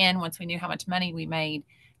 at the end, once we knew how much money we made,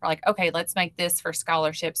 we're like, okay, let's make this for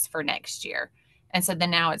scholarships for next year. And so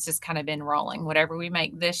then now it's just kind of been rolling. Whatever we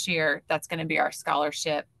make this year, that's going to be our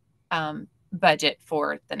scholarship budget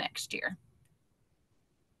for the next year.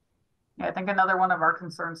 Yeah, I think another one of our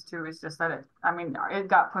concerns too is just that it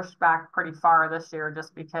got pushed back pretty far this year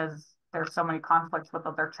just because there's so many conflicts with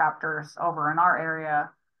other chapters over in our area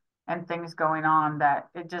and things going on that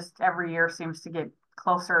it just every year seems to get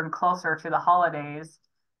closer and closer to the holidays.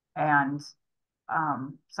 And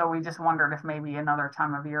so we just wondered if maybe another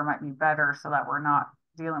time of year might be better so that we're not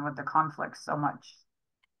dealing with the conflicts so much.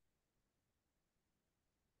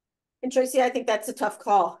 And Tracy, I think that's a tough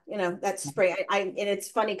call. That's spring. And it's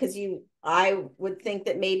funny because I would think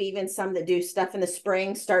that maybe even some that do stuff in the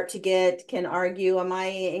spring can argue,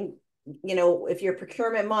 if you're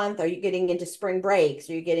procurement month, are you getting into spring breaks?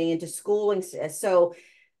 Are you getting into schooling? So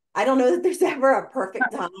I don't know that there's ever a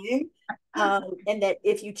perfect time. And that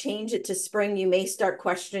if you change it to spring, you may start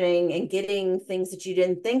questioning and getting things that you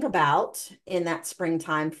didn't think about in that spring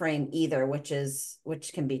time frame either,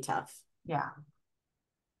 which can be tough. Yeah.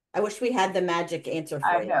 I wish we had the magic answer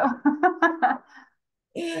for you. I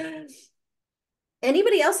know.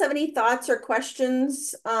 Anybody else have any thoughts or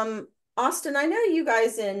questions? Austin, I know you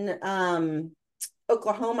guys in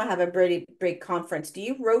Oklahoma have a pretty big conference. Do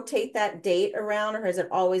you rotate that date around, or has it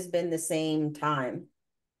always been the same time?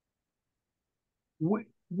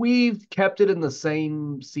 We've kept it in the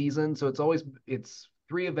same season, so it's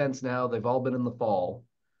 3 events now. They've all been in the fall,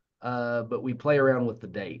 but we play around with the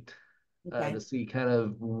date to see kind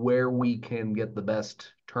of where we can get the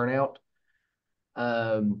best turnout.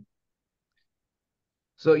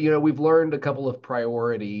 So, we've learned a couple of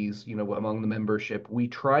priorities, among the membership. We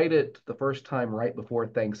tried it the first time right before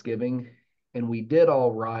Thanksgiving, and we did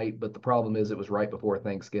all right, but the problem is it was right before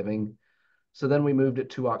Thanksgiving. So then we moved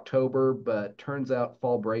it to October, but turns out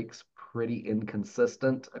fall break's pretty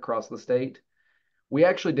inconsistent across the state. We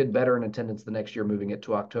actually did better in attendance the next year moving it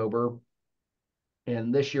to October.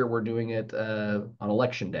 And this year we're doing it on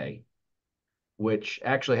Election Day, which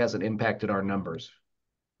actually hasn't impacted our numbers.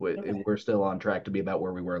 We're still on track to be about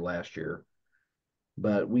where we were last year.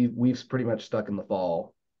 But we've pretty much stuck in the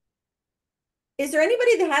fall. Is there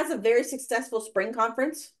anybody that has a very successful spring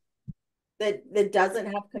conference that doesn't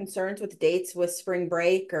have concerns with dates with spring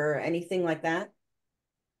break or anything like that?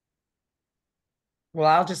 Well,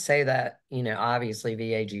 I'll just say that, obviously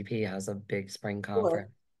VAGP has a big spring conference.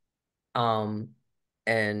 Sure.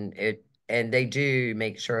 And they do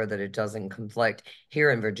make sure that it doesn't conflict.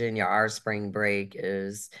 Here in Virginia, our spring break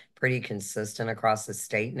is pretty consistent across the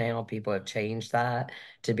state now. People have changed that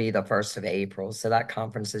to be the 1st of April. So that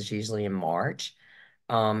conference is usually in March.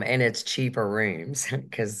 And it's cheaper rooms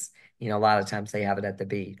because, a lot of times they have it at the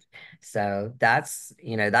beach. So that's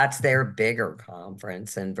their bigger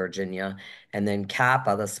conference in Virginia. And then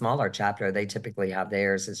Kappa, the smaller chapter, they typically have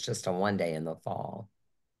theirs. It's just a 1 day in the fall.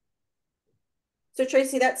 So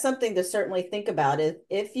Tracy, that's something to certainly think about.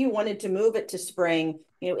 If you wanted to move it to spring,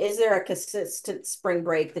 is there a consistent spring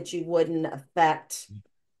break that you wouldn't affect,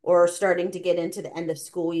 or starting to get into the end of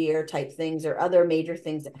school year type things, or other major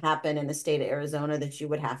things that happen in the state of Arizona that you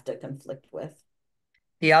would have to conflict with?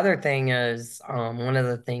 The other thing is one of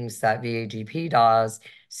the things that VAGP does,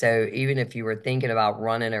 so even if you were thinking about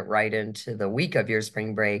running it right into the week of your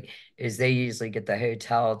spring break, is they usually get the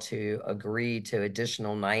hotel to agree to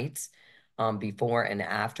additional nights before and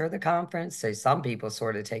after the conference. So some people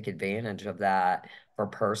sort of take advantage of that for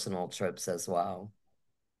personal trips as well.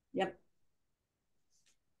 Yep.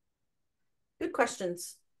 Good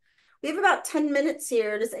questions. We have about 10 minutes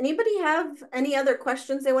here. Does anybody have any other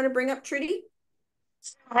questions they want to bring up, Trudy?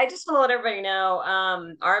 I just want to let everybody know,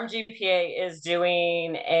 RMGPA is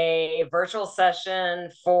doing a virtual session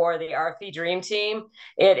for the RFP Dream Team.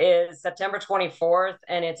 It is September 24th,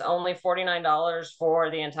 and it's only $49 for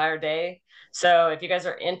the entire day. So if you guys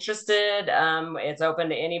are interested, it's open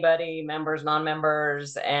to anybody, members,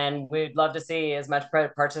 non-members, and we'd love to see as much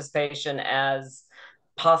participation as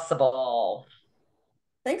possible.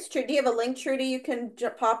 Thanks, Trudy. Do you have a link, Trudy? You can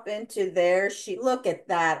pop into there. Look at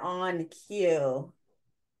that on cue.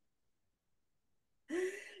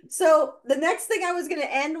 So the next thing I was going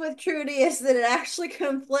to end with, Trudy, is that it actually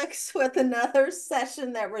conflicts with another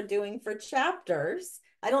session that we're doing for chapters.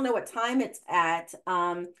 I don't know what time it's at.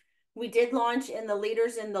 We did launch in the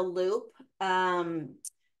Leaders in the Loop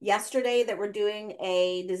yesterday that we're doing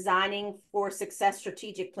a Designing for Success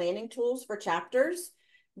strategic planning tools for chapters.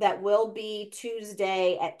 That will be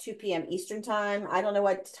Tuesday at 2 p.m. Eastern time. I don't know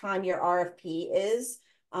what time your RFP is.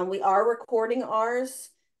 We are recording ours.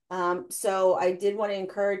 So I did want to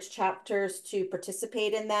encourage chapters to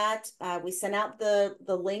participate in that. We sent out the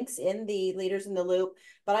links in the Leaders in the Loop,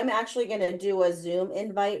 but I'm actually going to do a Zoom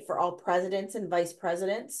invite for all presidents and vice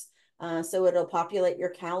presidents. So it'll populate your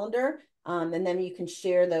calendar. And then you can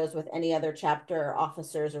share those with any other chapter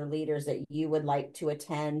officers or leaders that you would like to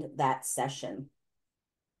attend that session.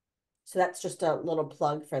 So that's just a little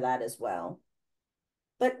plug for that as well.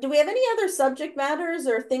 But do we have any other subject matters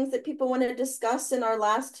or things that people want to discuss in our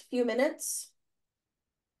last few minutes?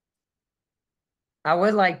 I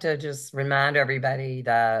would like to just remind everybody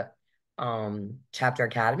that Chapter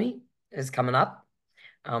Academy is coming up.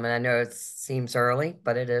 And I know it seems early,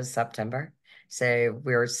 but it is September. So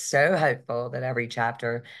we're so hopeful that every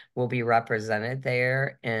chapter will be represented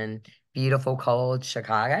there in beautiful, cold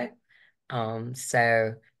Chicago.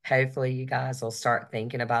 So hopefully you guys will start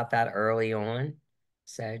thinking about that early on.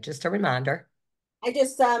 So just a reminder. I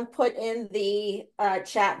just put in the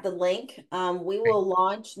chat the link. We will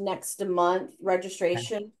launch next month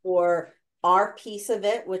registration for our piece of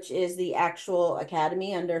it, which is the actual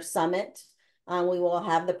academy under Summit. We will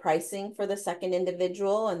have the pricing for the second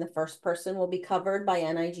individual, and the first person will be covered by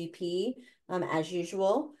NIGP as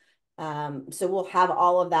usual. So we'll have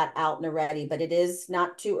all of that out and ready, but it is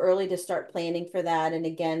not too early to start planning for that. And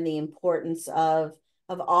again, the importance of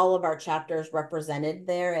all of our chapters represented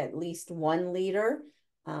there, at least one leader.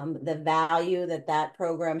 The value that that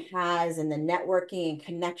program has and the networking and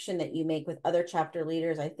connection that you make with other chapter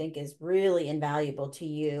leaders, I think is really invaluable to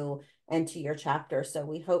you and to your chapter. So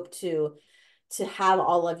we hope to have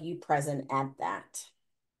all of you present at that.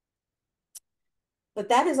 But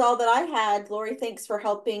that is all that I had. Lori, thanks for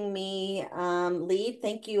helping me lead.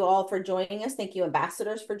 Thank you all for joining us. Thank you,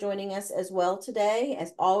 ambassadors, for joining us as well today.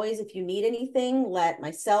 As always, if you need anything, let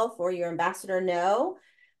myself or your ambassador know.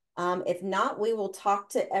 If not, we will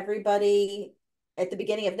talk to everybody at the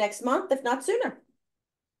beginning of next month, if not sooner.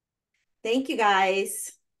 Thank you,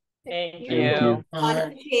 guys. Thank you. I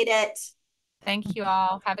appreciate it. Thank you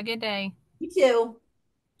all. Have a good day. You too.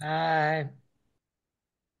 Bye.